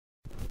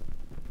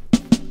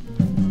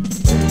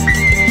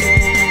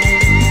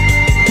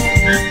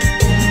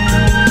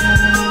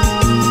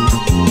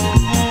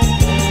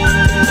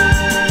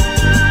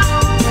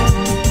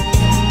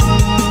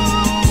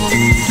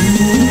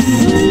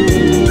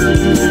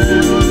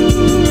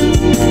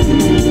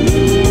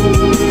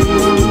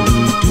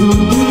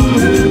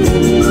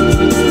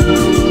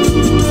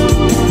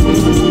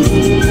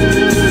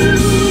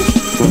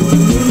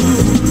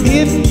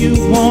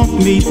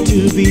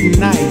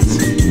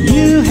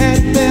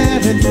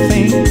even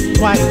think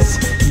twice.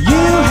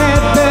 You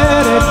had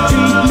better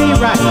treat me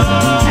right,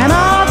 and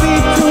I'll be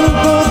true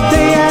both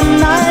day and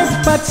night.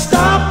 But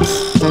stop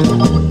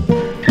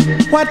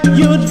what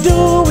you're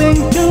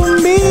doing to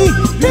me.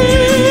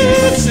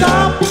 Please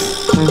stop.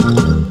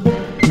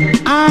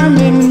 I'm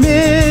in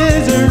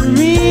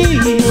misery.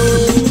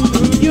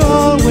 You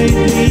always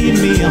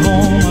leave me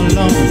home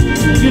alone.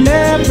 You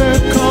never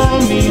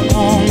call me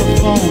on the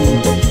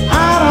phone.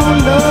 I don't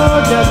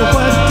know just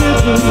what to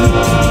do.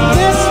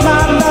 This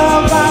my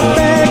love I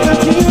beg of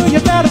you. You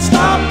better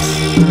stop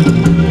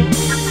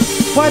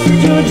what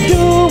you're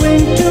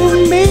doing to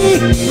me.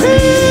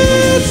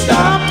 Please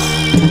stop.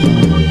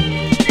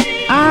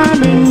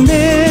 I'm in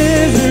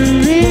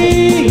misery.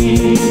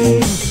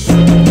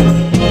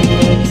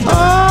 Oh,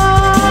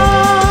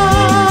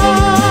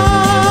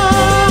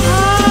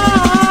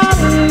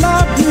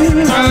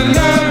 I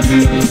love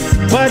you,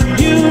 but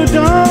you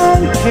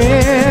don't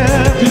care.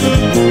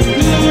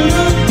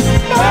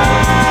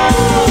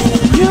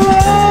 You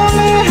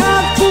only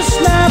have to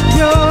snap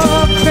your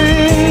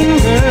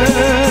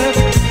fingers,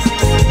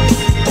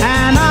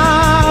 and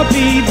I'll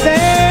be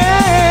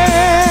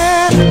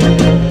there.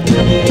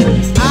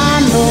 I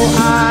know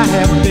I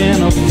have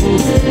been a fool,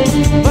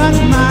 but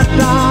my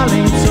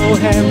darling, so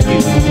have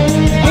you.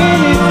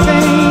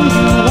 Anything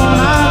you want,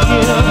 I'll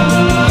give.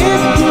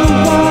 If you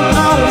want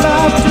our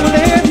love to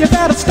live, you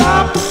better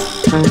stop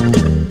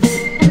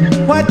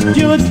what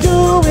you're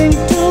doing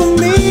to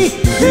me.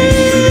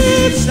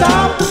 Please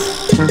stop.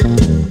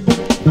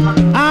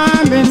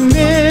 I'm in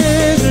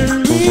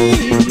misery.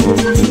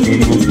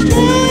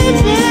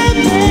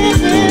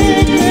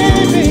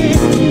 Baby,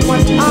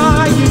 what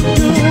are you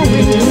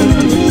doing to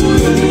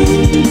me?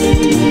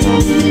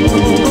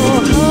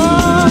 Oh,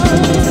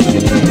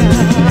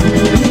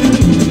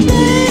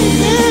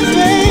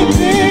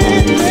 baby,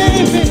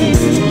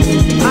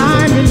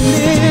 I'm in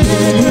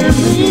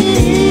misery.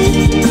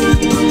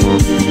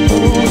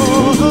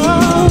 Oh,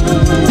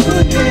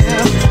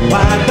 yeah.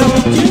 Why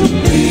don't you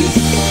please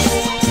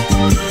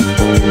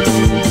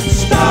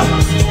stop?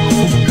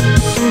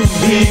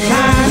 Be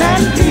kind.